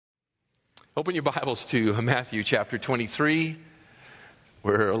Open your Bibles to Matthew chapter 23.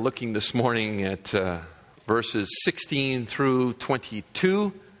 We're looking this morning at verses 16 through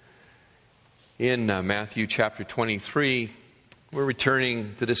 22. In Matthew chapter 23, we're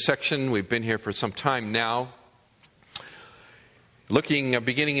returning to this section. We've been here for some time now.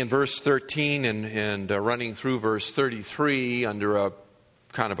 Beginning in verse 13 and running through verse 33 under a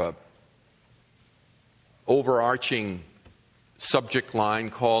kind of a overarching subject line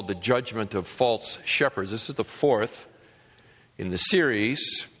called the judgment of false shepherds. This is the fourth in the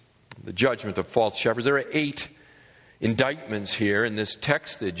series, the judgment of false shepherds. There are 8 indictments here in this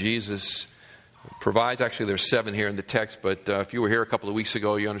text that Jesus provides. Actually, there's 7 here in the text, but if you were here a couple of weeks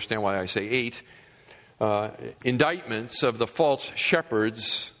ago, you understand why I say 8. Indictments of the false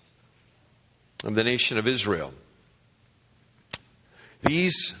shepherds of the nation of Israel.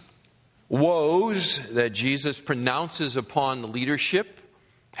 These woes that Jesus pronounces upon the leadership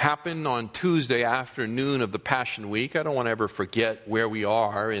happened on Tuesday afternoon of the Passion Week. I don't want to ever forget where we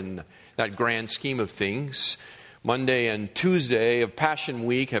are in that grand scheme of things. Monday and Tuesday of Passion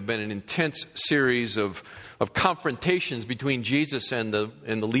Week have been an intense series of confrontations between Jesus and the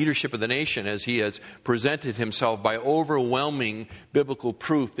leadership of the nation as he has presented himself by overwhelming biblical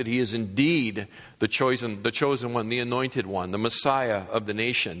proof that he is indeed the chosen one, the anointed one, the Messiah of the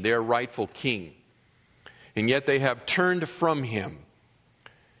nation, their rightful king. And yet they have turned from him.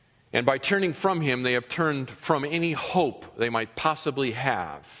 And by turning from him, they have turned from any hope they might possibly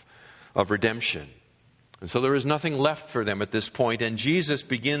have of redemption. And so there is nothing left for them at this point. And Jesus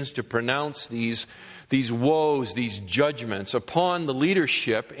begins to pronounce these woes, these judgments upon the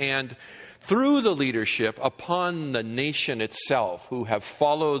leadership and through the leadership upon the nation itself who have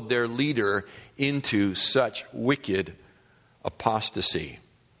followed their leader into such wicked apostasy.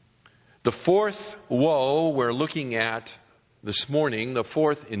 The fourth woe we're looking at this morning, the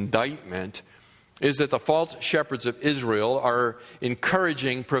fourth indictment, is that the false shepherds of Israel are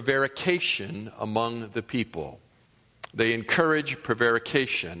encouraging prevarication among the people. They encourage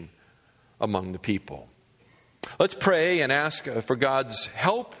prevarication among the people. Let's pray and ask for God's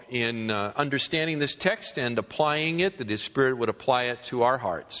help in understanding this text and applying it, that His Spirit would apply it to our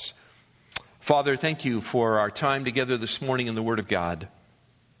hearts. Father, thank you for our time together this morning in the Word of God.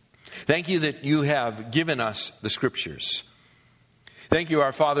 Thank you that you have given us the Scriptures. Thank you,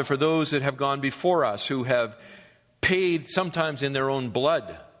 our Father, for those that have gone before us who have paid sometimes in their own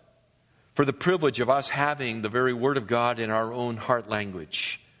blood for the privilege of us having the very Word of God in our own heart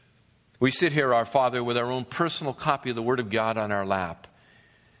language. We sit here, our Father, with our own personal copy of the Word of God on our lap.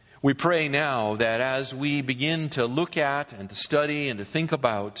 We pray now that as we begin to look at and to study and to think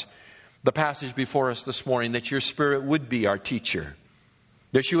about the passage before us this morning, that your Spirit would be our teacher.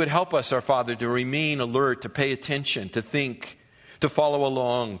 That you would help us, our Father, to remain alert, to pay attention, to think, to follow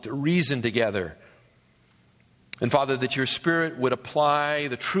along, to reason together. And Father, that your Spirit would apply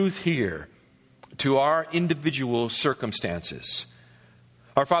the truth here to our individual circumstances.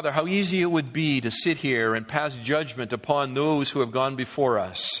 Our Father, how easy it would be to sit here and pass judgment upon those who have gone before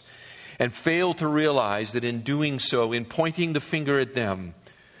us and fail to realize that in doing so, in pointing the finger at them,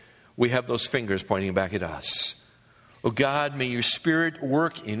 we have those fingers pointing back at us. Oh God, may your Spirit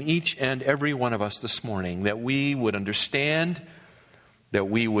work in each and every one of us this morning, that we would understand, that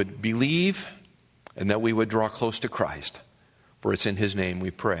we would believe, and that we would draw close to Christ. For it's in His name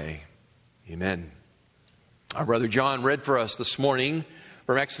we pray. Amen. Our brother John read for us this morning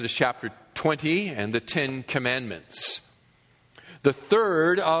from Exodus chapter 20 and the 10 Commandments. The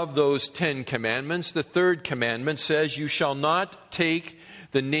third of those 10 commandments, the third commandment says, "You shall not take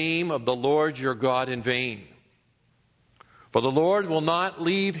the name of the Lord your God in vain. For the Lord will not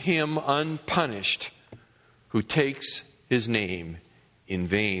leave him unpunished who takes his name in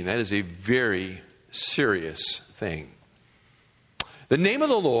vain." That is a very serious thing. The name of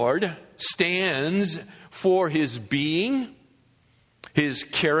the Lord stands for His being, His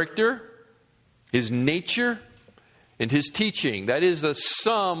character, His nature, and His teaching. That is the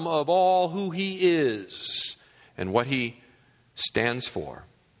sum of all who He is and what He stands for.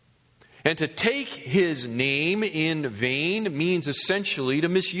 And to take His name in vain means essentially to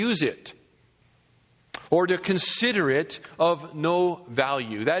misuse it, or to consider it of no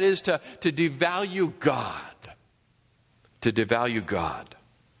value. That is to devalue God. To devalue God.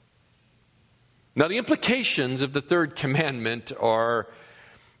 Now the implications of the third commandment are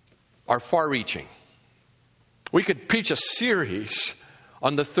far-reaching. We could preach a series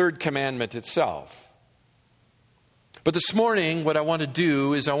on the third commandment itself. But this morning, what I want to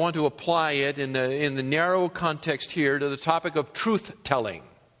do is I want to apply it in the narrow context here to the topic of truth-telling.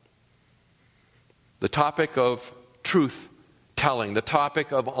 The topic of truth-telling, the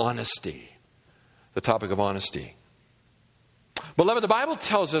topic of honesty. the topic of honesty. Beloved, the Bible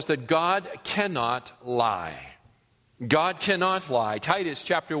tells us that God cannot lie. God cannot lie. Titus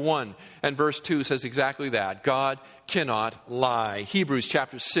chapter 1 and verse 2 says exactly that. God cannot lie. Hebrews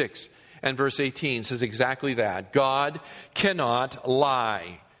chapter 6 and verse 18 says exactly that. God cannot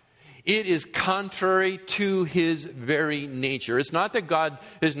lie. It is contrary to his very nature. It's not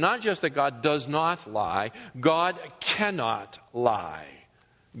just that God does not lie. God cannot lie.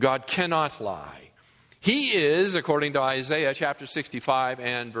 God cannot lie. He is, according to Isaiah chapter 65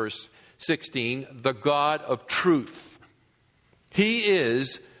 and verse 16, the God of truth. He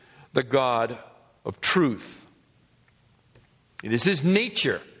is the God of truth. It is his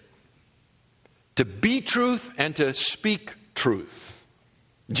nature to be truth and to speak truth.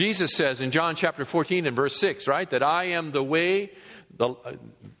 Jesus says in John chapter 14 and verse 6, right, that I am the way, the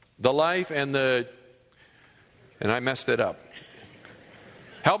life, and I messed it up.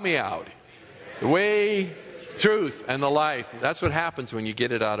 Help me out. The way, truth, and the life. That's what happens when you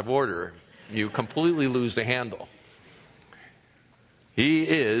get it out of order. You completely lose the handle. He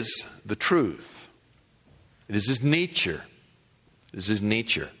is the truth. It is his nature. It is his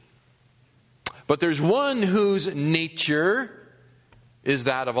nature. But there's one whose nature is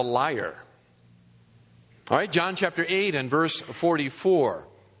that of a liar. All right, John chapter 8 and verse 44.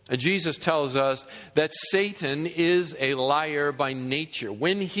 Jesus tells us that Satan is a liar by nature.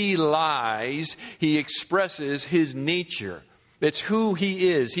 When he lies, he expresses his nature. It's who he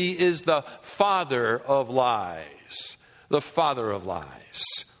is. He is the father of lies. The father of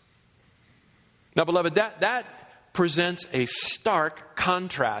lies. Now, beloved, that presents a stark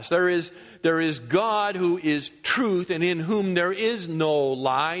contrast. There is God who is truth and in whom there is no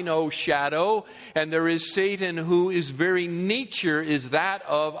lie, no shadow. And there is Satan who his very nature is that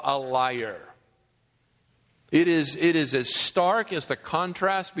of a liar. It is as stark as the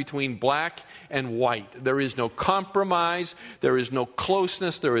contrast between black and white. There is no compromise. There is no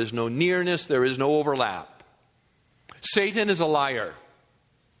closeness. There is no nearness. There is no overlap. Satan is a liar.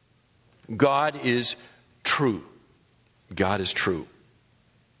 God is true. God is true.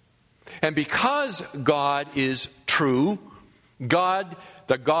 And because God is true, God,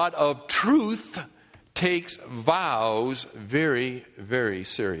 the God of truth, takes vows very, very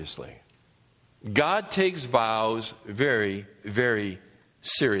seriously. God takes vows very, very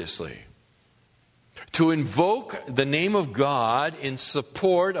seriously. To invoke the name of God in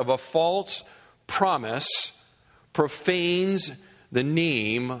support of a false promise profanes the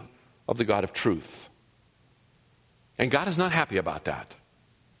name of the God of truth. And God is not happy about that.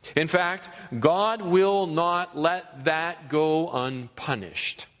 In fact, God will not let that go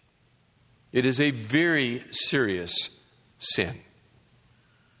unpunished. It is a very serious sin.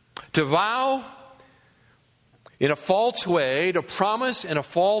 To vow in a false way, to promise in a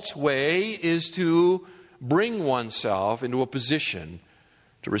false way, is to bring oneself into a position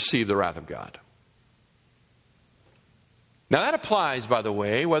to receive the wrath of God. Now that applies, by the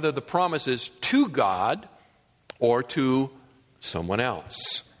way, whether the promise is to God or to someone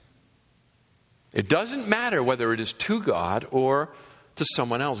else. It doesn't matter whether it is to God or to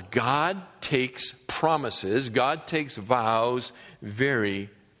someone else. God takes promises, God takes vows very,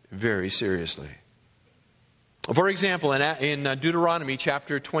 very seriously. For example, in Deuteronomy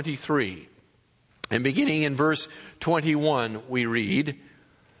chapter 23, and beginning in verse 21, we read,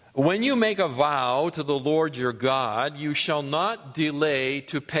 "When you make a vow to the Lord your God, you shall not delay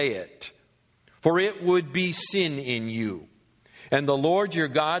to pay it, for it would be sin in you. And the Lord your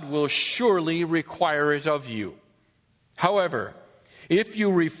God will surely require it of you. However, if you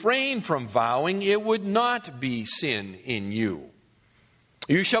refrain from vowing, it would not be sin in you.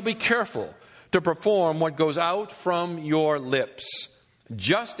 You shall be careful to perform what goes out from your lips,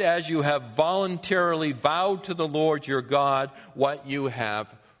 just as you have voluntarily vowed to the Lord your God what you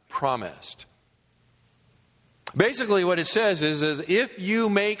have promised." Basically what it says is if you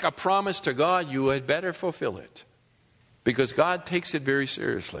make a promise to God, you had better fulfill it. Because God takes it very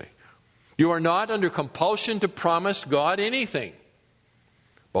seriously. You are not under compulsion to promise God anything.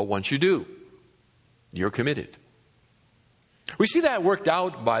 But once you do, you're committed. We see that worked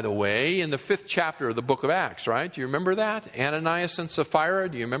out, by the way, in the 5th chapter of the book of Acts, right? Do you remember that? Ananias and Sapphira,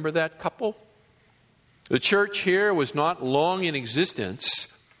 do you remember that couple? The church here was not long in existence.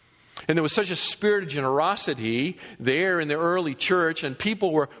 And there was such a spirit of generosity there in the early church, and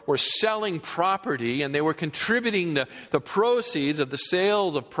people were selling property, and they were contributing the proceeds of the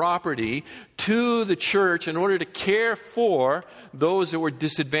sale of property to the church in order to care for those that were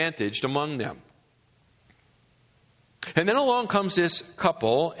disadvantaged among them. And then along comes this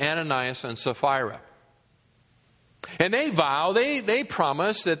couple, Ananias and Sapphira. And they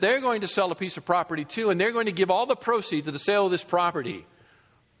promise that they're going to sell a piece of property too, and they're going to give all the proceeds of the sale of this property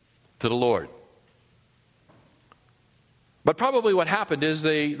to the Lord. But probably what happened is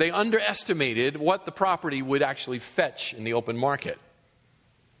they underestimated what the property would actually fetch in the open market.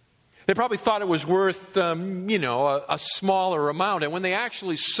 They probably thought it was worth, a smaller amount. And when they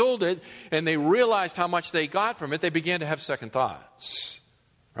actually sold it and they realized how much they got from it, they began to have second thoughts.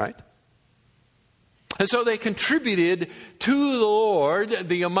 Right? And so they contributed to the Lord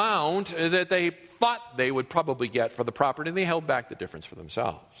the amount that they thought they would probably get for the property, and they held back the difference for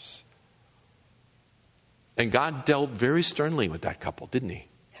themselves. And God dealt very sternly with that couple, didn't he?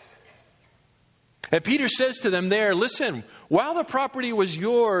 And Peter says to them there, listen, while the property was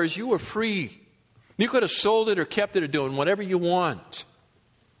yours, you were free. You could have sold it or kept it or doing whatever you want.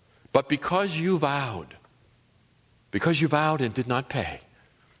 But because you vowed and did not pay,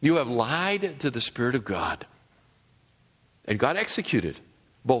 you have lied to the Spirit of God. And God executed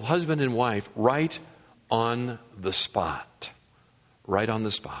both husband and wife right on the spot. Right on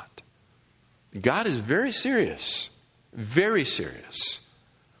the spot. God is very serious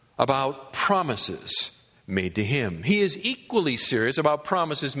about promises made to him. He is equally serious about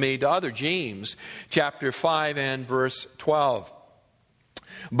promises made to others. James chapter 5 and verse 12.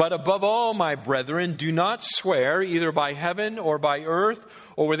 But above all, my brethren, do not swear either by heaven or by earth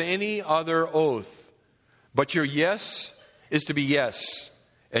or with any other oath. But your yes is to be yes,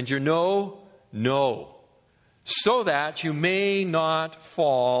 and your no, no, so that you may not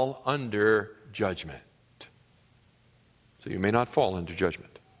fall under judgment. So you may not fall under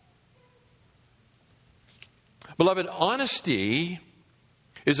judgment. Beloved, honesty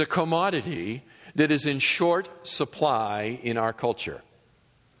is a commodity that is in short supply in our culture,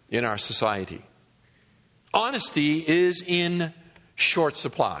 in our society. Honesty is in short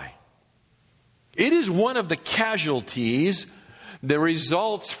supply. It is one of the casualties that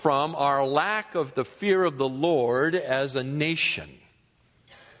results from our lack of the fear of the Lord as a nation.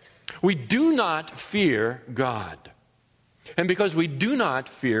 We do not fear God. And because we do not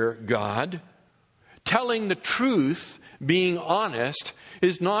fear God, telling the truth, being honest,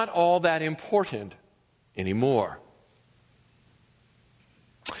 is not all that important anymore.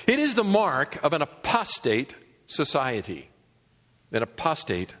 It is the mark of an apostate society. An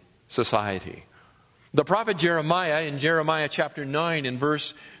apostate society. The prophet Jeremiah, in Jeremiah chapter 9 and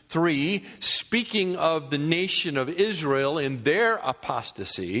verse 3, speaking of the nation of Israel in their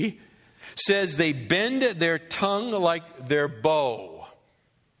apostasy, says they bend their tongue like their bow.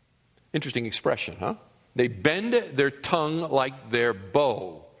 Interesting expression, huh? They bend their tongue like their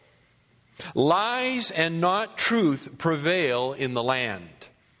bow. Lies and not truth prevail in the land.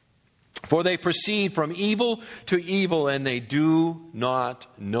 For they proceed from evil to evil, and they do not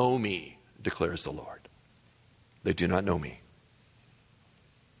know me, declares the Lord. They do not know me.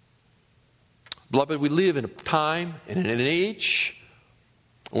 Beloved, we live in a time and in an age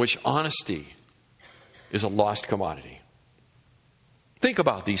in which honesty is a lost commodity. Think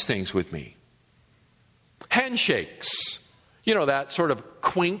about these things with me. Handshakes. You know, that sort of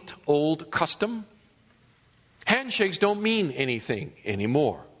quaint old custom? Handshakes don't mean anything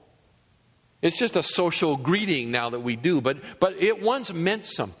anymore. It's just a social greeting now that we do, but it once meant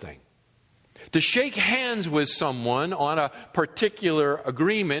something. To shake hands with someone on a particular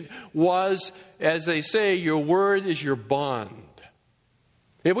agreement was, as they say, your word is your bond.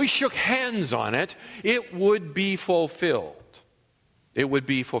 If we shook hands on it, it would be fulfilled. It would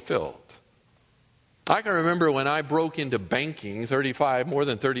be fulfilled. I can remember when I broke into banking more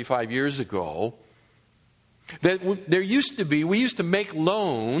than 35 years ago, that we used to make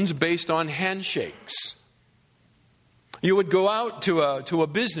loans based on handshakes. You would go out to a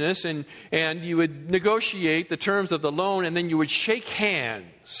business and you would negotiate the terms of the loan, and then you would shake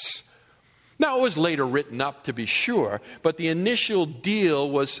hands. Now, it was later written up, to be sure, but the initial deal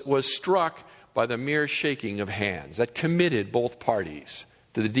was struck by the mere shaking of hands. That committed both parties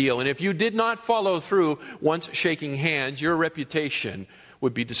to the deal. And if you did not follow through once shaking hands, your reputation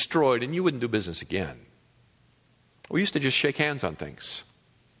would be destroyed and you wouldn't do business again. We used to just shake hands on things.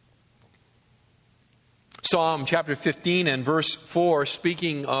 Psalm chapter 15 and verse 4,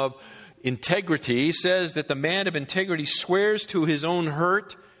 speaking of integrity, says that the man of integrity swears to his own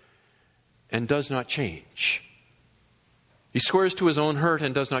hurt and does not change. He swears to his own hurt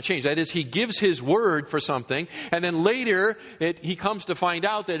and does not change. That is, he gives his word for something, and then later he comes to find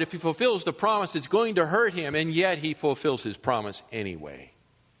out that if he fulfills the promise, it's going to hurt him, and yet he fulfills his promise anyway.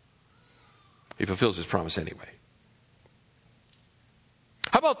 He fulfills his promise anyway.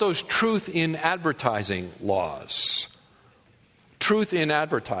 How about those truth in advertising laws? Truth in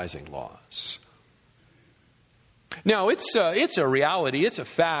advertising laws. Now, it's a reality, it's a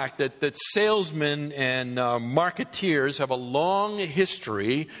fact that salesmen and marketeers have a long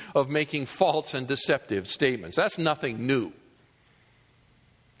history of making false and deceptive statements. That's nothing new.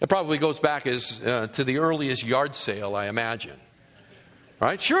 It probably goes back to the earliest yard sale, I imagine.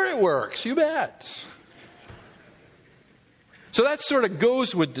 Right? Sure it works, you bet. So that sort of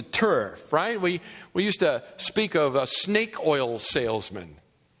goes with the turf, right? We used to speak of a snake oil salesman.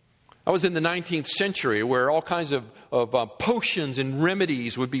 That was in the 19th century, where all kinds of potions and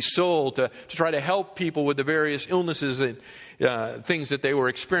remedies would be sold to try to help people with the various illnesses and things that they were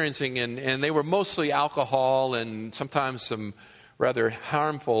experiencing. And they were mostly alcohol and sometimes some rather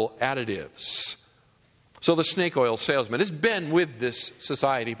harmful additives. So the snake oil salesman has been with this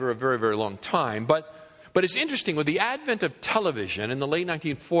society for a very, very long time. But it's interesting, with the advent of television in the late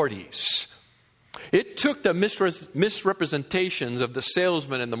 1940s, it took the misrepresentations of the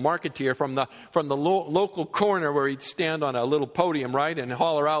salesman and the marketeer from the local corner where he'd stand on a little podium, right, and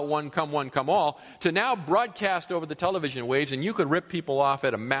holler out, one come all, to now broadcast over the television waves, and you could rip people off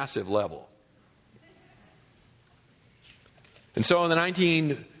at a massive level. And so in the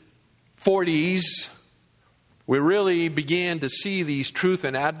 1940s, we really began to see these truth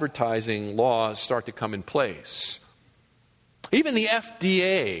in advertising laws start to come in place. Even the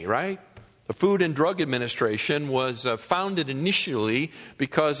FDA, right? The Food and Drug Administration was founded initially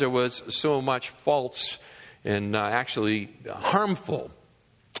because there was so much false and actually harmful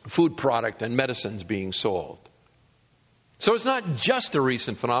food product and medicines being sold. So it's not just a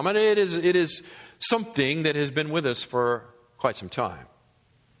recent phenomenon. It is something that has been with us for quite some time.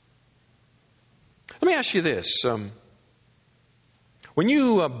 Let me ask you this. When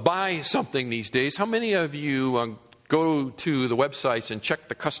you buy something these days, how many of you go to the websites and check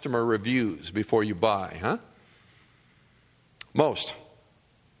the customer reviews before you buy, huh? Most.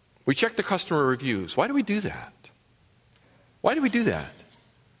 We check the customer reviews. Why do we do that? Why do we do that?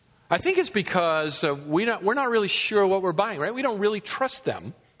 I think it's because we're not really sure what we're buying, right? We don't really trust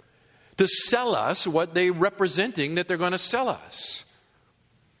them to sell us what they're representing that they're going to sell us.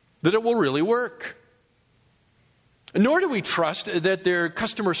 That it will really work. Nor do we trust that their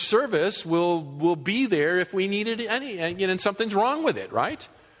customer service will be there if we needed any, and something's wrong with it, right?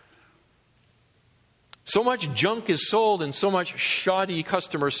 So much junk is sold and so much shoddy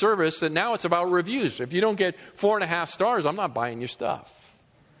customer service that now it's about reviews. If you don't get 4.5 stars, I'm not buying your stuff.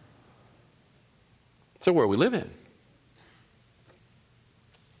 It's the world we live in.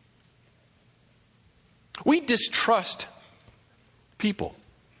 We distrust people.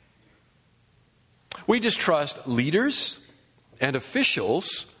 We distrust leaders and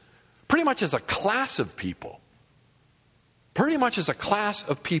officials pretty much as a class of people. Pretty much as a class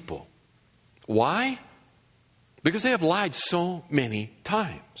of people. Why? Because they have lied so many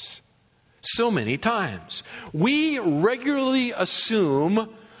times. So many times. We regularly assume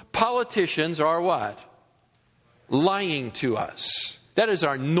politicians are what? Lying to us. That is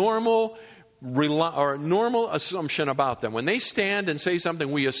our normal assumption about them. When they stand and say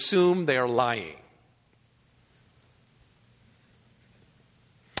something, we assume they are lying.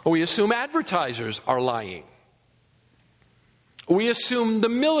 We assume advertisers are lying. We assume the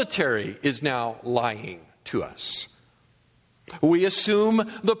military is now lying to us. We assume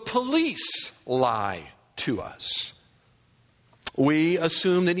the police lie to us. We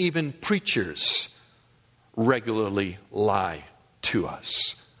assume that even preachers regularly lie to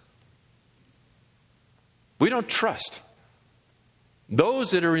us. We don't trust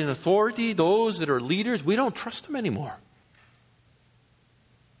those that are in authority, those that are leaders. We don't trust them anymore.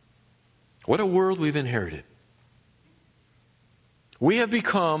 What a world we've inherited. We have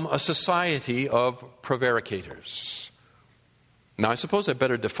become a society of prevaricators. Now, I suppose I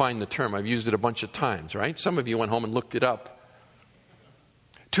better define the term. I've used it a bunch of times, right? Some of you went home and looked it up.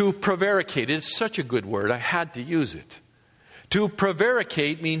 To prevaricate, it's such a good word, I had to use it. To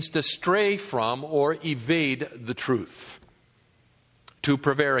prevaricate means to stray from or evade the truth. To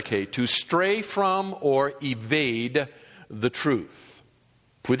prevaricate, to stray from or evade the truth.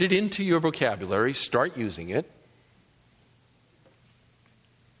 Put it into your vocabulary, start using it.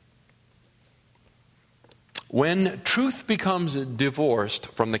 When truth becomes divorced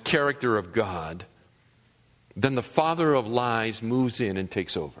from the character of God, then the father of lies moves in and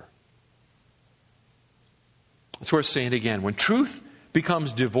takes over. It's worth saying it again. When truth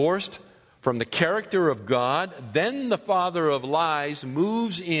becomes divorced from the character of God, then the father of lies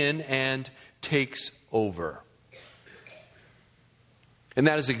moves in and takes over. And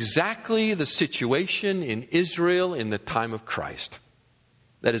that is exactly the situation in Israel in the time of Christ.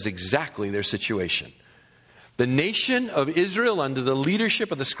 That is exactly their situation. The nation of Israel, under the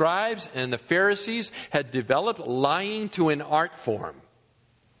leadership of the scribes and the Pharisees, had developed lying to an art form.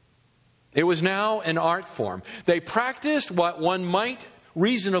 It was now an art form. They practiced what one might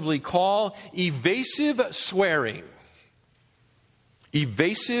reasonably call evasive swearing.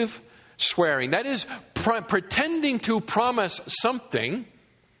 Evasive swearing. That is, pretending to promise something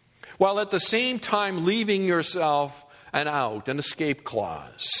while at the same time leaving yourself an out, an escape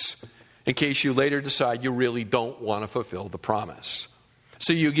clause, in case you later decide you really don't want to fulfill the promise.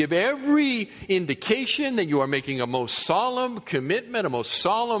 So you give every indication that you are making a most solemn commitment, a most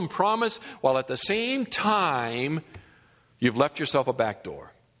solemn promise, while at the same time you've left yourself a back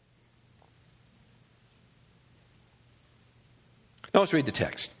door. Now let's read the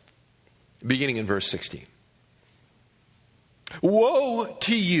text, beginning in verse 16. Woe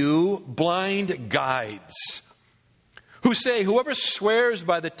to you, blind guides, who say, whoever swears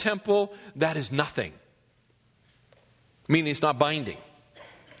by the temple, that is nothing. Meaning it's not binding.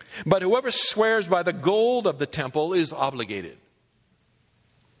 But whoever swears by the gold of the temple is obligated.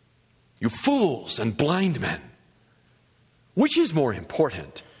 You fools and blind men, which is more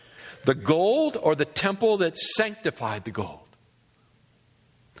important, the gold or the temple that sanctified the gold?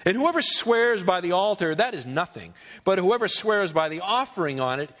 And whoever swears by the altar, that is nothing. But whoever swears by the offering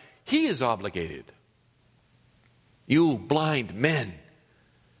on it, he is obligated. You blind men,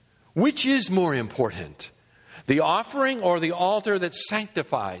 which is more important, the offering or the altar that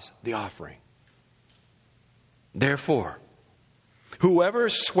sanctifies the offering? Therefore, whoever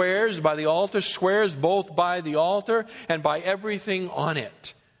swears by the altar swears both by the altar and by everything on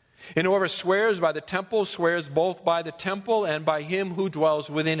it. And whoever swears by the temple swears both by the temple and by him who dwells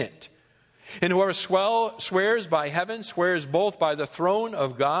within it. And whoever swears by heaven swears both by the throne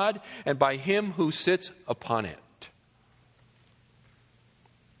of God and by him who sits upon it.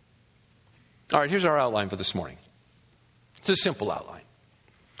 All right, here's our outline for this morning. It's a simple outline.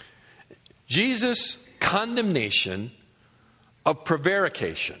 Jesus' condemnation of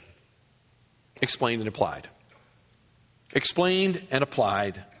prevarication, explained and applied. Explained and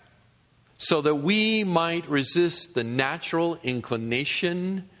applied so that we might resist the natural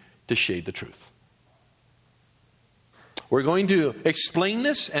inclination to shade the truth. We're going to explain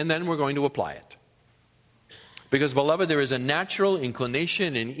this and then we're going to apply it. Because, beloved, there is a natural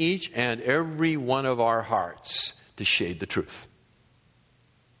inclination in each and every one of our hearts to shade the truth.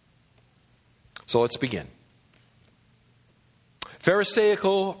 So let's begin.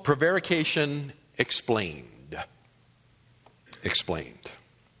 Pharisaical prevarication explained. Explained.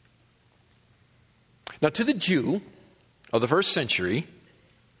 Now, to the Jew of the first century,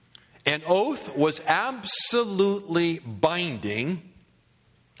 an oath was absolutely binding,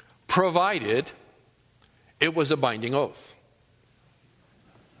 provided it was a binding oath.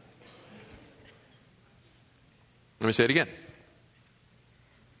 Let me say it again.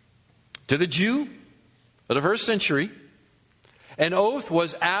 To the Jew of the first century, an oath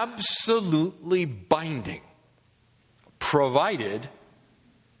was absolutely binding, provided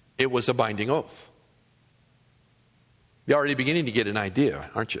it was a binding oath. You're already beginning to get an idea,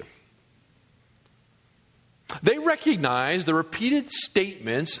 aren't you? They recognize the repeated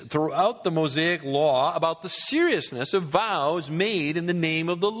statements throughout the Mosaic law about the seriousness of vows made in the name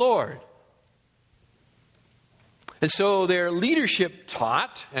of the Lord. And so their leadership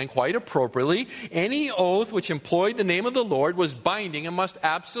taught, and quite appropriately, any oath which employed the name of the Lord was binding and must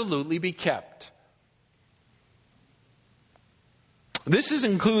absolutely be kept. This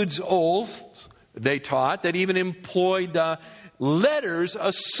includes oaths, they taught, that even employed letters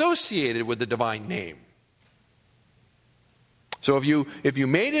associated with the divine name. So if you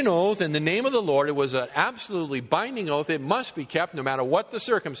made an oath in the name of the Lord, it was an absolutely binding oath. It must be kept no matter what the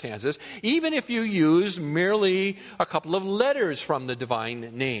circumstances, even if you used merely a couple of letters from the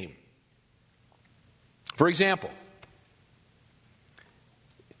divine name. For example,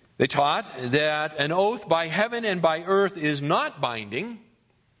 they taught that an oath by heaven and by earth is not binding,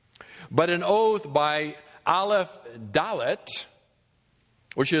 but an oath by Aleph Dalet,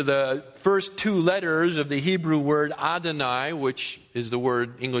 which are the first two letters of the Hebrew word Adonai, which is the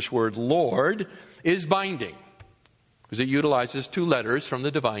English word Lord, is binding, because it utilizes two letters from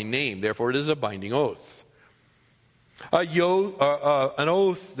the divine name. Therefore, it is a binding oath. An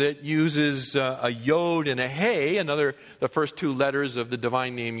oath that uses a yod and a hey, the first two letters of the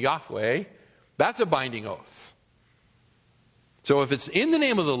divine name Yahweh, that's a binding oath. So if it's in the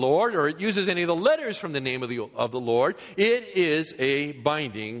name of the Lord, or it uses any of the letters from the name of the Lord, it is a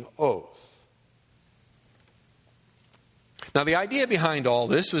binding oath. Now, the idea behind all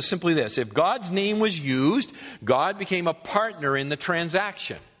this was simply this. If God's name was used, God became a partner in the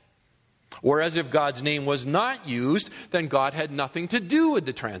transaction. Whereas if God's name was not used, then God had nothing to do with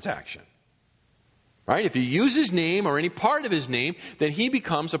the transaction. Right? If you use his name or any part of his name, then he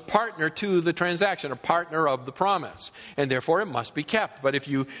becomes a partner to the transaction, a partner of the promise. And therefore it must be kept. But if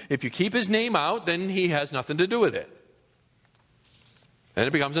you keep his name out, then he has nothing to do with it. And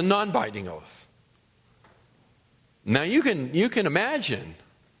it becomes a non-binding oath. Now you can imagine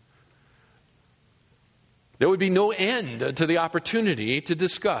there would be no end to the opportunity to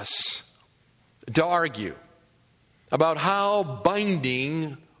discuss, to argue about how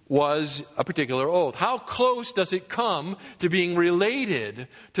binding was a particular oath. How close does it come to being related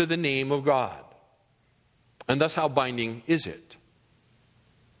to the name of God? And thus, how binding is it?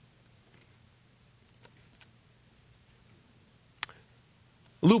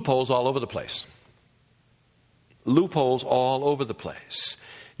 Loopholes all over the place. Loopholes all over the place.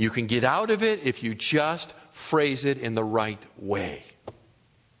 You can get out of it if you just phrase it in the right way.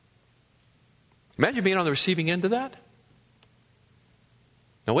 Imagine being on the receiving end of that.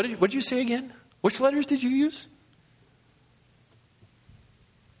 Now, what did you say again? Which letters did you use?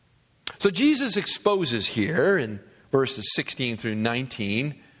 So Jesus exposes here in verses 16 through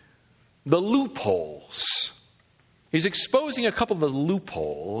 19 the loopholes. He's exposing a couple of the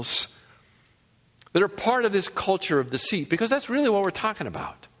loopholes that are part of this culture of deceit, because that's really what we're talking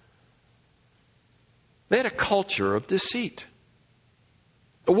about. They had a culture of deceit.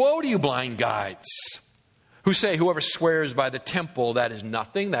 Woe to you, blind guides, who say, whoever swears by the temple, that is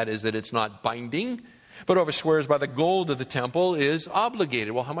nothing, that is, that it's not binding. But whoever swears by the gold of the temple is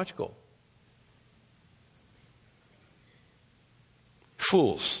obligated. Well, how much gold?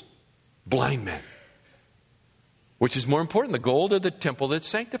 Fools, blind men. Which is more important, the gold or the temple that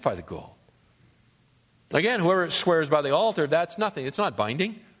sanctify the gold? Again, whoever swears by the altar, that's nothing, it's not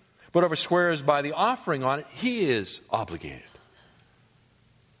binding. But whoever swears by the offering on it, he is obligated.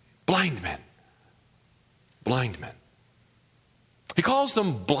 Blind men. Blind men. He calls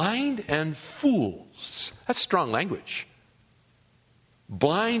them blind and fools. That's strong language.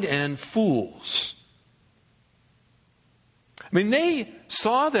 Blind and fools. I mean, they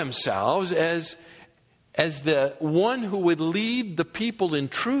saw themselves as the one who would lead the people in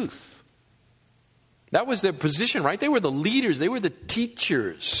truth. That was their position, right? They were the leaders. They were the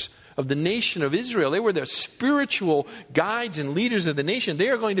teachers of the nation of Israel. They were the spiritual guides and leaders of the nation. They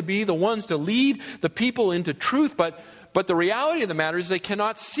are going to be the ones to lead the people into truth. But the reality of the matter is they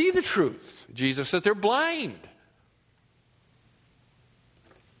cannot see the truth. Jesus says they're blind.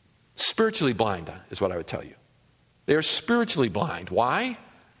 Spiritually blind is what I would tell you. They are spiritually blind. Why?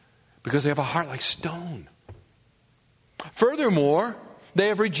 Because they have a heart like stone. Furthermore, they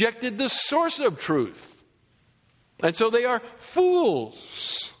have rejected the source of truth. And so they are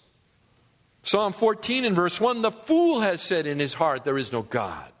fools. Psalm 14 and verse 1, the fool has said in his heart, there is no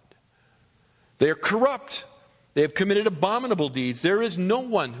God. They are corrupt. They have committed abominable deeds. There is no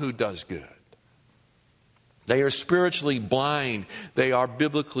one who does good. They are spiritually blind. They are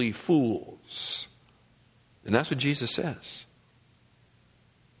biblically fools. And that's what Jesus says.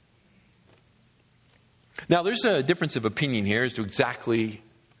 Now, there's a difference of opinion here as to exactly,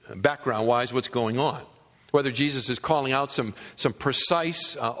 background-wise, what's going on. Whether Jesus is calling out some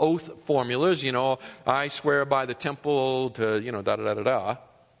precise oath formulas, I swear by the temple to, da-da-da-da-da.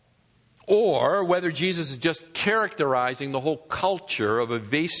 Or whether Jesus is just characterizing the whole culture of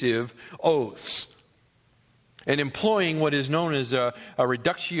evasive oaths and employing what is known as a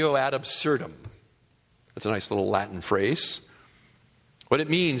reductio ad absurdum. That's a nice little Latin phrase. What it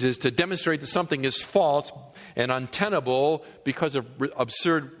means is to demonstrate that something is false and untenable because of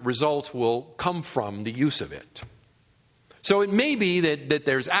absurd results will come from the use of it. So it may be that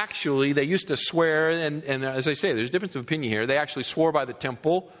there's actually, they used to swear, and as I say, there's a difference of opinion here. They actually swore by the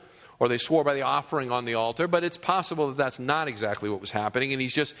temple, or they swore by the offering on the altar, but it's possible that that's not exactly what was happening, and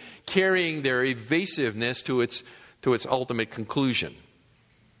he's just carrying their evasiveness to its ultimate conclusion.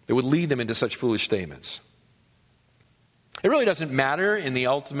 It would lead them into such foolish statements. It really doesn't matter in the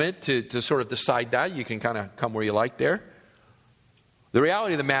ultimate to sort of decide that. You can kind of come where you like there. The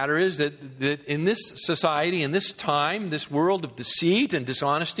reality of the matter is that in this society, in this time, this world of deceit and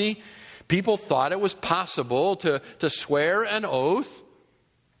dishonesty, people thought it was possible to swear an oath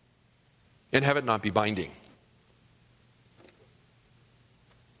and have it not be binding.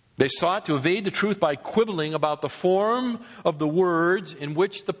 They sought to evade the truth by quibbling about the form of the words in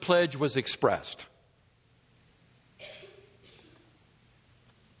which the pledge was expressed.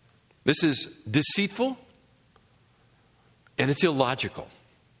 This is deceitful and it's illogical.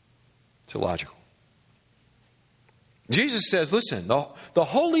 It's illogical. Jesus says, listen, the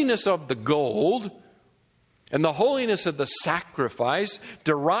holiness of the gold And the holiness of the sacrifice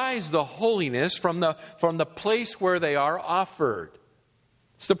derives the holiness from the place where they are offered.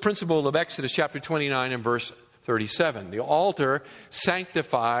 It's the principle of Exodus chapter 29 and verse 37. The altar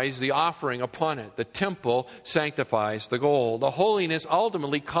sanctifies the offering upon it. The temple sanctifies the gold. The holiness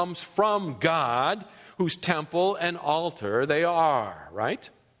ultimately comes from God, whose temple and altar they are, right?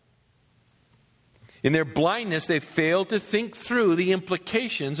 In their blindness, they failed to think through the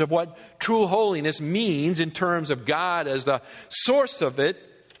implications of what true holiness means in terms of God as the source of it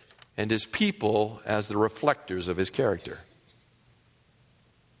and His people as the reflectors of His character.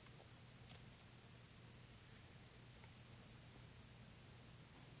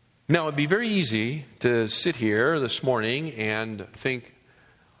 Now, it'd be very easy to sit here this morning and think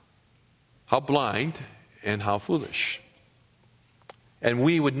how blind and how foolish. And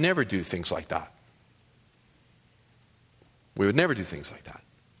we would never do things like that. We would never do things like that.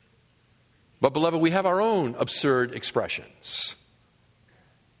 But, beloved, we have our own absurd expressions.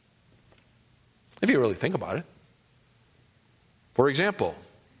 If you really think about it. For example,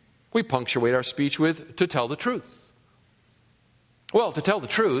 we punctuate our speech with, to tell the truth. Well, to tell the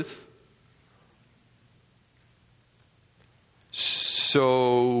truth,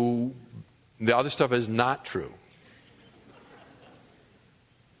 so the other stuff is not true.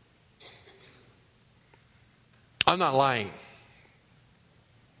 I'm not lying.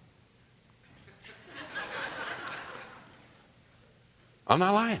 I'm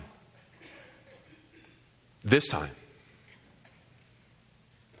not lying. This time.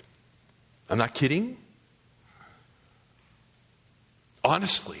 I'm not kidding.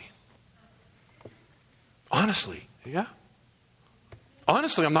 Honestly, yeah.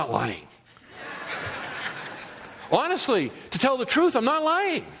 Honestly, I'm not lying. Honestly, to tell the truth, I'm not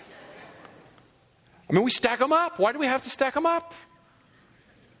lying. I mean, we stack them up. Why do we have to stack them up?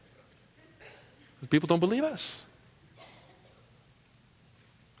 People don't believe us.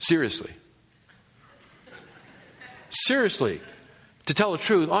 Seriously. Seriously, to tell the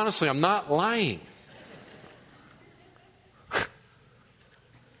truth, honestly, I'm not lying.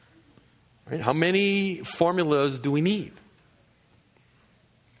 Right? How many formulas do we need?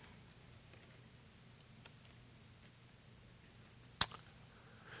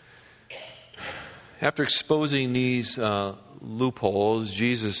 After exposing these loopholes,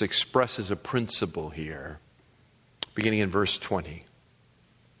 Jesus expresses a principle here, beginning in verse 20.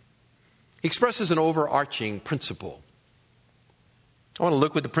 He expresses an overarching principle. I want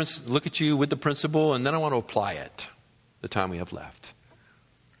to look at you with the principle, and then I want to apply it the time we have left.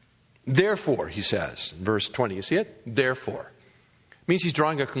 Therefore, he says, in verse 20, you see it? Therefore. It means he's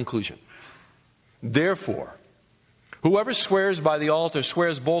drawing a conclusion. Therefore, whoever swears by the altar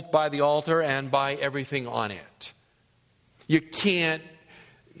swears both by the altar and by everything on it. You can't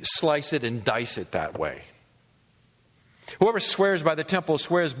slice it and dice it that way. Whoever swears by the temple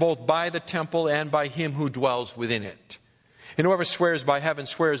swears both by the temple and by Him who dwells within it. And whoever swears by heaven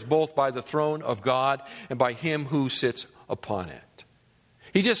swears both by the throne of God and by Him who sits upon it.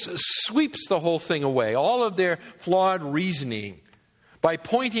 He just sweeps the whole thing away, all of their flawed reasoning, by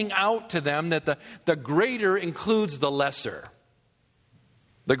pointing out to them that the greater includes the lesser.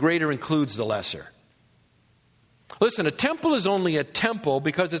 The greater includes the lesser. Listen, a temple is only a temple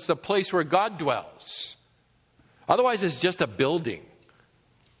because it's the place where God dwells. Otherwise, it's just a building.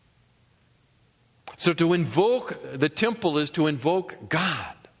 So to invoke the temple is to invoke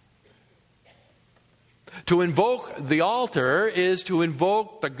God. To invoke the altar is to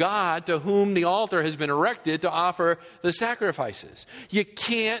invoke the God to whom the altar has been erected to offer the sacrifices. You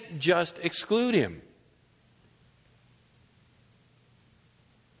can't just exclude Him.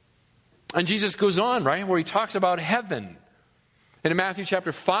 And Jesus goes on, right, where He talks about heaven. And in Matthew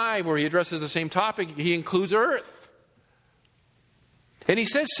chapter 5, where He addresses the same topic, He includes earth. And He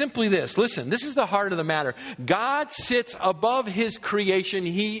says simply this. Listen, this is the heart of the matter. God sits above His creation.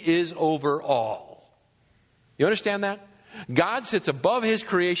 He is over all. You understand that? God sits above His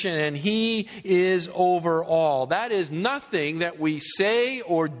creation and He is over all. That is, nothing that we say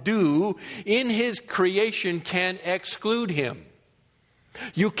or do in His creation can exclude Him.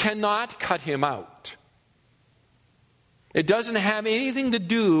 You cannot cut Him out. It doesn't have anything to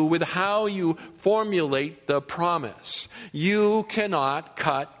do with how you formulate the promise. You cannot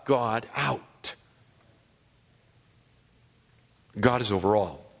cut God out. God is over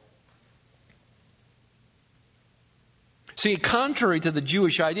all. See, contrary to the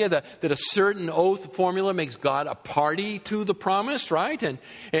Jewish idea that a certain oath formula makes God a party to the promise, right?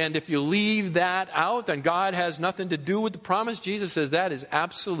 And if you leave that out, then God has nothing to do with the promise. Jesus says that is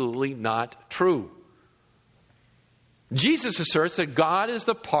absolutely not true. Jesus asserts that God is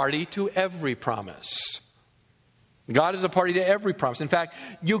the party to every promise. God is a party to every promise. In fact,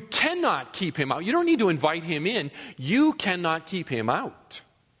 you cannot keep him out. You don't need to invite him in. You cannot keep him out.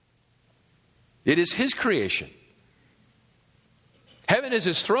 It is his creation. Heaven is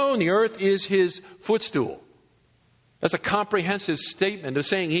his throne. The earth is his footstool. That's a comprehensive statement of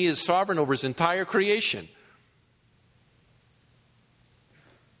saying he is sovereign over his entire creation.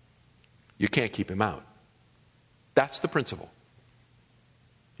 You can't keep him out. That's the principle.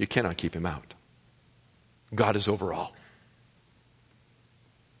 You cannot keep him out. God is over all.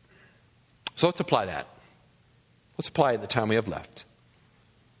 So let's apply that. Let's apply it the time we have left.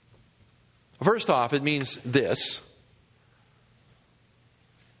 First off, it means this.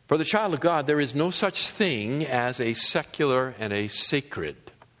 For the child of God, there is no such thing as a secular and a sacred.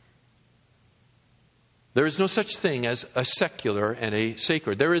 There is no such thing as a secular and a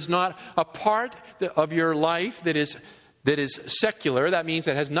sacred. There is not a part of your life that is secular. That means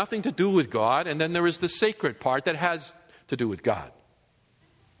it has nothing to do with God. And then there is the sacred part that has to do with God.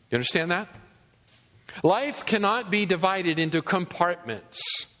 You understand that? Life cannot be divided into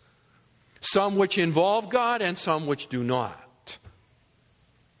compartments. Some which involve God and some which do not.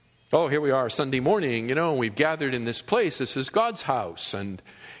 Oh, here we are Sunday morning, we've gathered in this place. This is God's house, and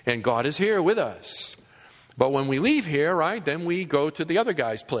God is here with us. But when we leave here, right, then we go to the other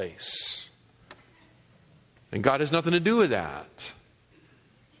guy's place. And God has nothing to do with that.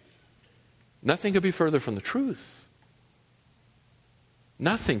 Nothing could be further from the truth.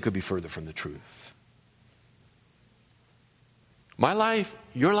 Nothing could be further from the truth. My life,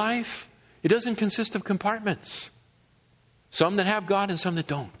 your life, it doesn't consist of compartments. Some that have God and some that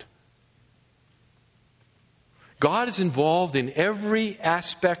don't. God is involved in every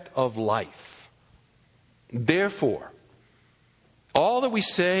aspect of life. Therefore, all that we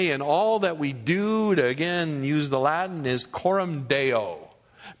say and all that we do, to again use the Latin, is coram Deo,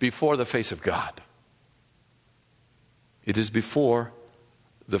 before the face of God. It is before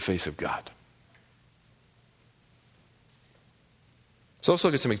the face of God. So let's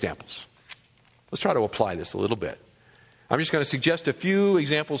look at some examples. Let's try to apply this a little bit. I'm just going to suggest a few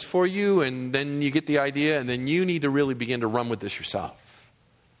examples for you, and then you get the idea, and then you need to really begin to run with this yourself.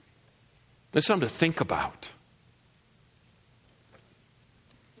 There's something to think about.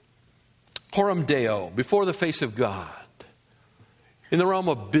 Coram Deo, before the face of God, in the realm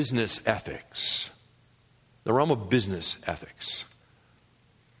of business ethics. The realm of business ethics.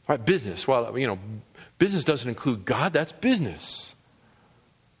 All right, business. Well, business doesn't include God. That's business.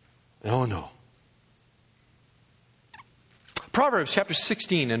 Oh, no. Proverbs chapter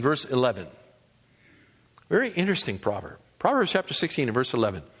 16 and verse 11. Very interesting proverb. Proverbs chapter 16 and verse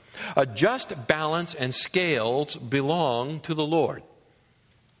 11. A just balance and scales belong to the Lord.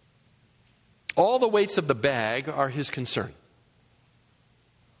 All the weights of the bag are his concern.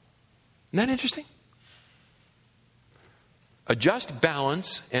 Isn't that interesting? A just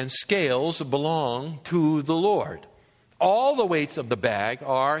balance and scales belong to the Lord. All the weights of the bag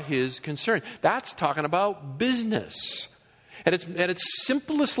are his concern. That's talking about business. At its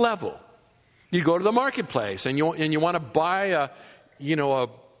simplest level, you go to the marketplace and you want to buy a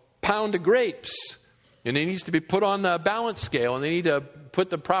pound of grapes, and it needs to be put on the balance scale, and they need to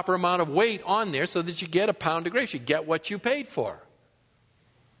put the proper amount of weight on there so that you get a pound of grapes. You get what you paid for.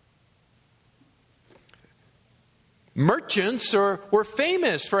 Merchants were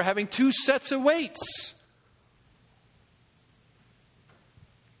famous for having two sets of weights.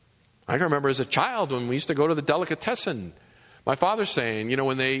 I can remember as a child when we used to go to the delicatessen. My father saying,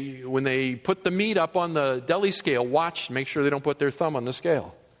 when they put the meat up on the deli scale, watch, make sure they don't put their thumb on the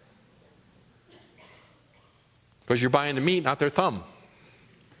scale. Because you're buying the meat, not their thumb.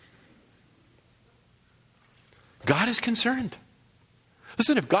 God is concerned.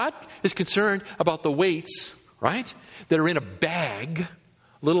 Listen, if God is concerned about the weights, right, that are in a bag,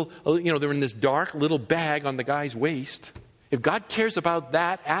 they're in this dark little bag on the guy's waist. If God cares about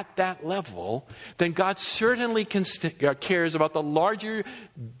that at that level, then God certainly cares about the larger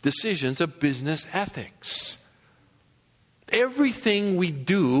decisions of business ethics. Everything we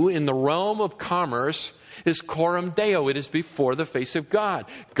do in the realm of commerce is coram Deo. It is before the face of God.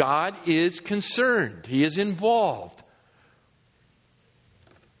 God is concerned. He is involved.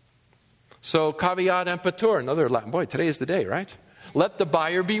 So, caveat emptor, another Latin. Boy, today is the day, right? Let the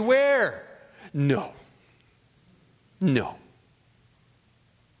buyer beware. No.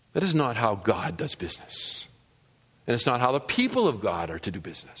 That is not how God does business. And it's not how the people of God are to do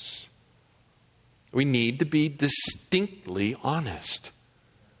business. We need to be distinctly honest,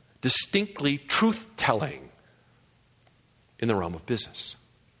 distinctly truth-telling in the realm of business.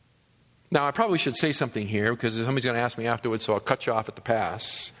 Now, I probably should say something here because somebody's going to ask me afterwards, so I'll cut you off at the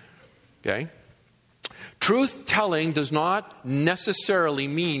pass. Okay? Truth-telling does not necessarily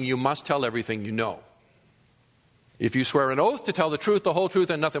mean you must tell everything you know. If you swear an oath to tell the truth, the whole truth,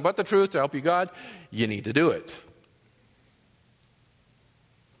 and nothing but the truth to help you God, you need to do it.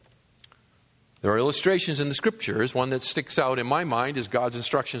 There are illustrations in the Scriptures. One that sticks out in my mind is God's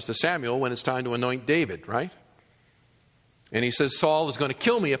instructions to Samuel when it's time to anoint David, right? And he says, Saul is going to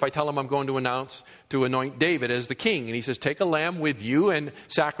kill me if I tell him I'm going to anoint David as the king. And he says, take a lamb with you and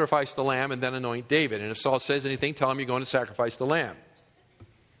sacrifice the lamb and then anoint David. And if Saul says anything, tell him you're going to sacrifice the lamb.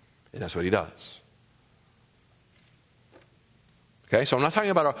 And that's what he does. Okay, so I'm not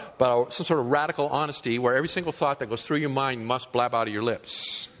talking about some sort of radical honesty where every single thought that goes through your mind must blab out of your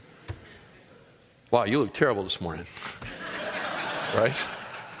lips. Wow, you look terrible this morning. Right?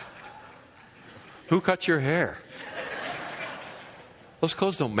 Who cut your hair? Those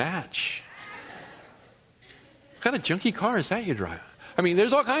clothes don't match. What kind of junky car is that you drive? I mean,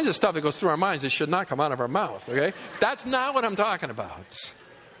 there's all kinds of stuff that goes through our minds that should not come out of our mouth, okay? That's not what I'm talking about.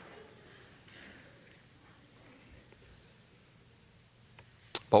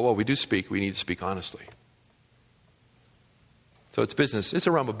 But what we do speak, we need to speak honestly. So it's business. It's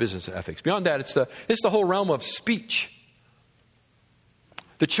a realm of business ethics. Beyond that, it's the whole realm of speech.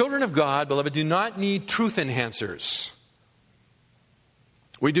 The children of God, beloved, do not need truth enhancers.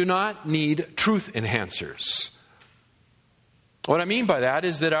 We do not need truth enhancers. What I mean by that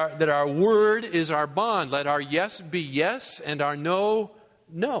is that our word is our bond. Let our yes be yes and our no,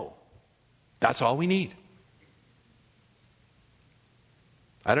 no. That's all we need.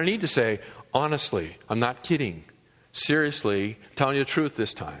 I don't need to say, honestly, I'm not kidding. Seriously, telling you the truth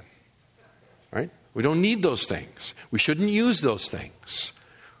this time. Right? We don't need those things. We shouldn't use those things.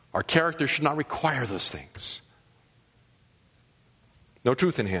 Our character should not require those things. No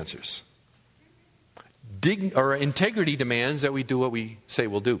truth enhancers. Integrity demands that we do what we say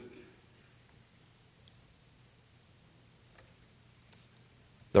we'll do.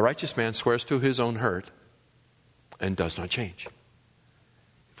 The righteous man swears to his own hurt and does not change.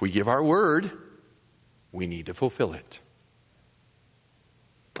 If we give our word, we need to fulfill it.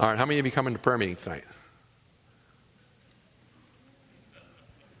 All right, how many of you come into prayer meeting tonight?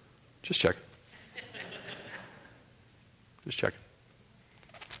 Just checking. Just checking.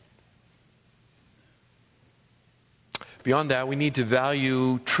 Beyond that, we need to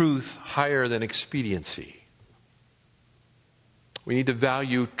value truth higher than expediency. We need to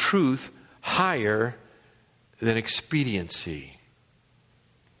value truth higher than expediency.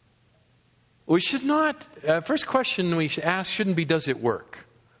 We should not, first question we should ask shouldn't be, does it work?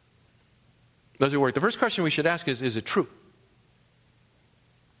 Does it work? The first question we should ask is it true?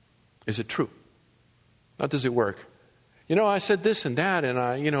 Is it true? Not does it work? You know, I said this and that, and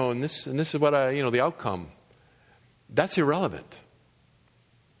and this is what the outcome. That's irrelevant.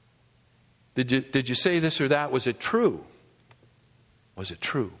 Did you say this or that? Was it true? Was it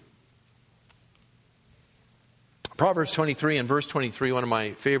true? Proverbs 23 and verse 23, one of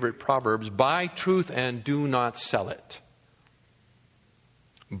my favorite proverbs, buy truth and do not sell it.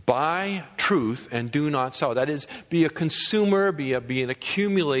 Buy truth and do not sell it. That is, be a consumer, be an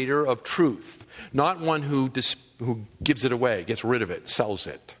accumulator of truth, not one who gives it away, gets rid of it, sells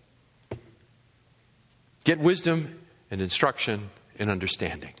it. Get wisdom and instruction and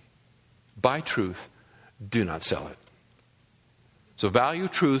understanding. Buy truth, do not sell it. So value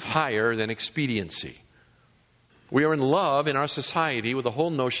truth higher than expediency. We are in love in our society with the whole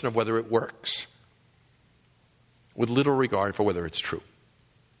notion of whether it works, with little regard for whether it's true.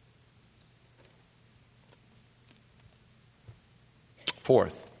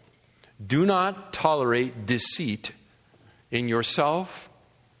 Fourth, do not tolerate deceit in yourself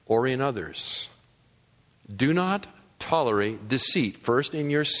or in others. Do not tolerate deceit, first in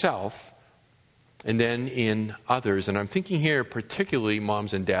yourself and then in others. And I'm thinking here particularly,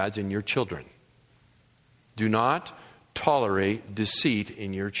 moms and dads, in your children. Do not tolerate deceit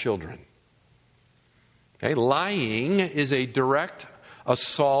in your children. Okay? Lying is a direct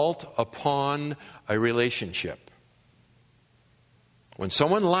assault upon a relationship. When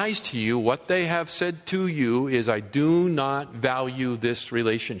someone lies to you, what they have said to you is, I do not value this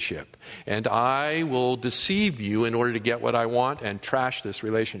relationship, and I will deceive you in order to get what I want and trash this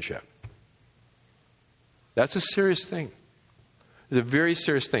relationship. That's a serious thing. It's a very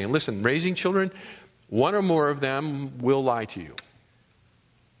serious thing. And listen, raising children, one or more of them will lie to you.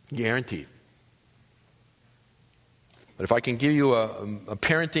 Guaranteed. But if I can give you a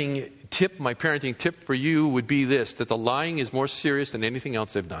parenting tip, my parenting tip for you would be this, that the lying is more serious than anything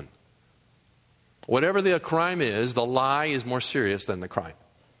else they've done. Whatever the crime is, the lie is more serious than the crime.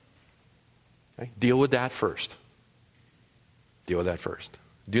 Okay? Deal with that first. Deal with that first.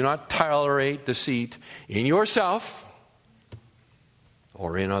 Do not tolerate deceit in yourself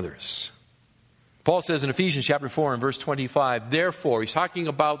or in others. Paul says in Ephesians chapter 4 and verse 25, therefore, he's talking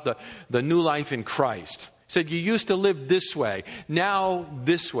about the new life in Christ. He said, you used to live this way, now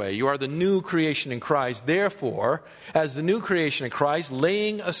this way. You are the new creation in Christ. Therefore, as the new creation in Christ,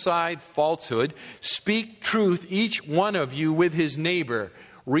 laying aside falsehood, speak truth, each one of you with his neighbor.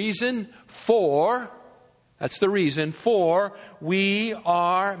 Reason for, that's the reason, for we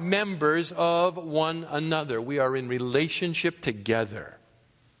are members of one another. We are in relationship together.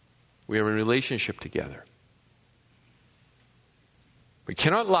 We are in relationship together. We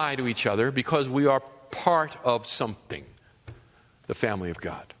cannot lie to each other because we are part of something. The family of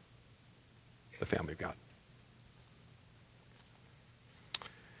God. The family of God.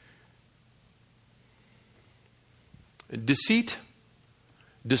 Deceit,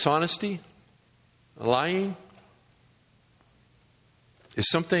 dishonesty, lying is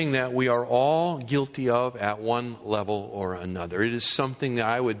something that we are all guilty of at one level or another. It is something that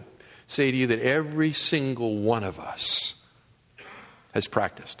I would say to you that every single one of us has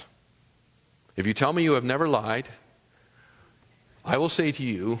practiced. If you tell me you have never lied, I will say to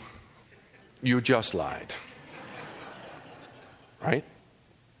you, you just lied. Right?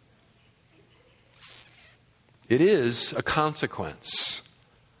 It is a consequence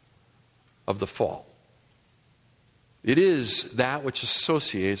of the fall. It is that which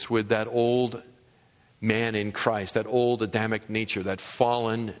associates with that old man in Christ, that old Adamic nature, that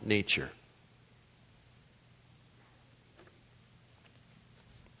fallen nature.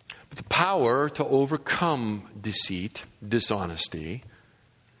 But the power to overcome deceit, dishonesty,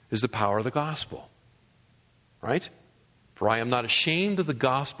 is the power of the gospel. Right? For I am not ashamed of the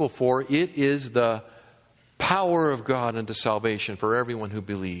gospel, for it is the power of God unto salvation for everyone who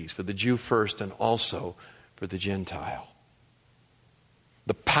believes, for the Jew first and also for the Gentile.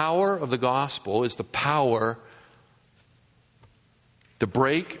 The power of the gospel is the power to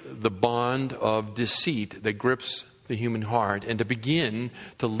break the bond of deceit that grips the human heart and to begin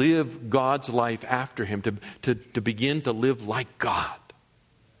to live God's life after Him, to begin to live like God.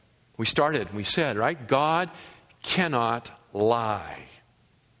 We said, right? God cannot lie.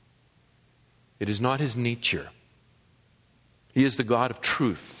 It is not His nature. He is the God of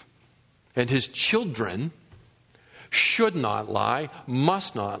truth. And His children should not lie,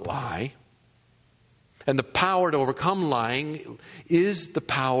 must not lie. And the power to overcome lying is the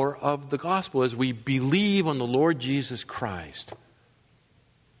power of the gospel as we believe on the Lord Jesus Christ.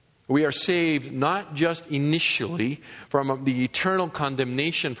 We are saved not just initially from the eternal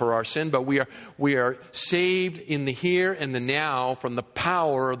condemnation for our sin, but we are saved in the here and the now from the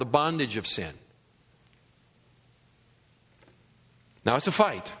power of the bondage of sin. Now it's a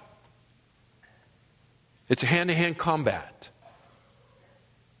fight. It's a hand-to-hand combat.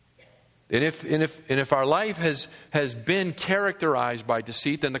 And if our life has been characterized by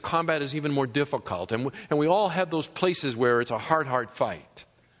deceit, then the combat is even more difficult. And we all have those places where it's a hard fight.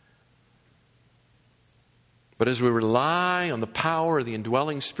 But as we rely on the power of the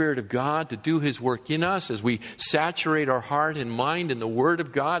indwelling Spirit of God to do His work in us, as we saturate our heart and mind in the Word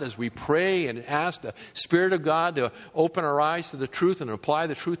of God, as we pray and ask the Spirit of God to open our eyes to the truth and apply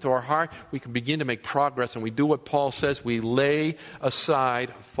the truth to our heart, we can begin to make progress. And we do what Paul says, we lay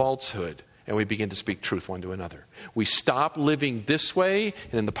aside falsehood and we begin to speak truth one to another. We stop living this way,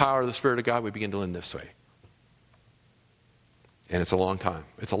 and in the power of the Spirit of God, we begin to live this way. And it's a long time.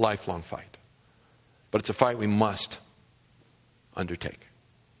 It's a lifelong fight. But it's a fight we must undertake.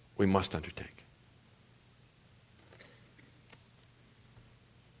 We must undertake.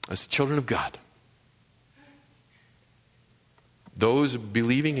 As the children of God, those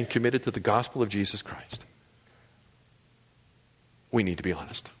believing and committed to the gospel of Jesus Christ, we need to be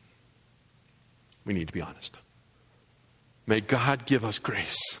honest. We need to be honest. May God give us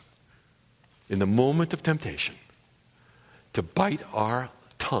grace in the moment of temptation to bite our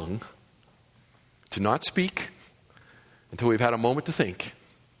tongue, to not speak until we've had a moment to think,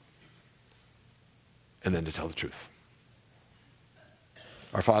 and then to tell the truth.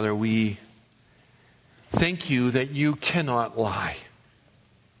 Our Father, we thank you that you cannot lie.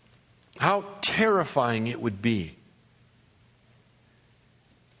 How terrifying it would be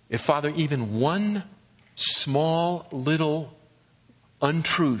if, Father, even one small little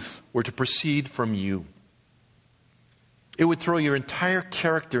untruth were to proceed from you. It would throw your entire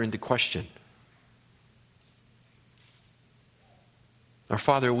character into question. Our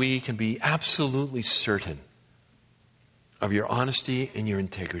Father, we can be absolutely certain of your honesty and your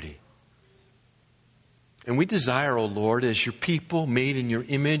integrity. And we desire, O Lord, as your people made in your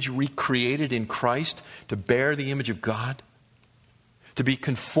image, recreated in Christ, to bear the image of God, to be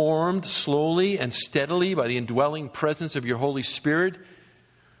conformed slowly and steadily by the indwelling presence of your Holy Spirit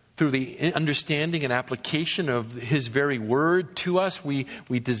through the understanding and application of His very word to us. We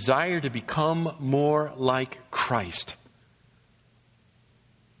desire to become more like Christ.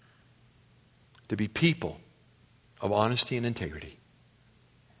 To be people of honesty and integrity.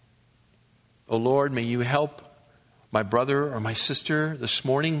 Oh Lord, may you help my brother or my sister this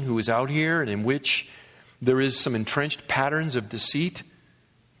morning who is out here and in which there is some entrenched patterns of deceit.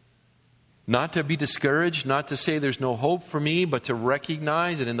 Not to be discouraged, not to say there's no hope for me, but to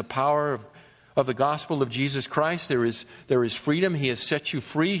recognize that in the power of the gospel of Jesus Christ, there is freedom. He has set you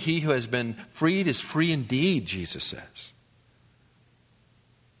free. He who has been freed is free indeed, Jesus says.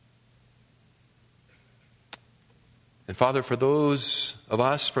 And Father, for those of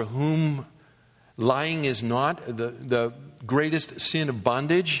us for whom lying is not the greatest sin of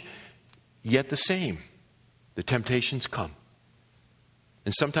bondage, yet the same. The temptations come.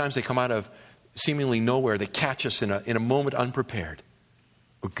 And sometimes they come out of seemingly nowhere. They catch us in a moment unprepared.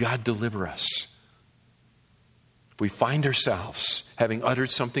 Oh, God, deliver us. If we find ourselves having uttered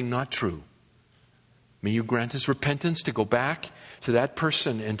something not true, may you grant us repentance to go back to that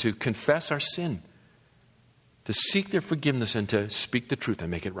person and to confess our sin, to seek their forgiveness and to speak the truth and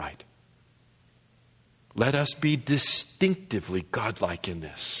make it right. Let us be distinctively godlike in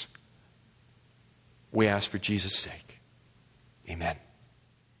this. We ask for Jesus' sake. Amen.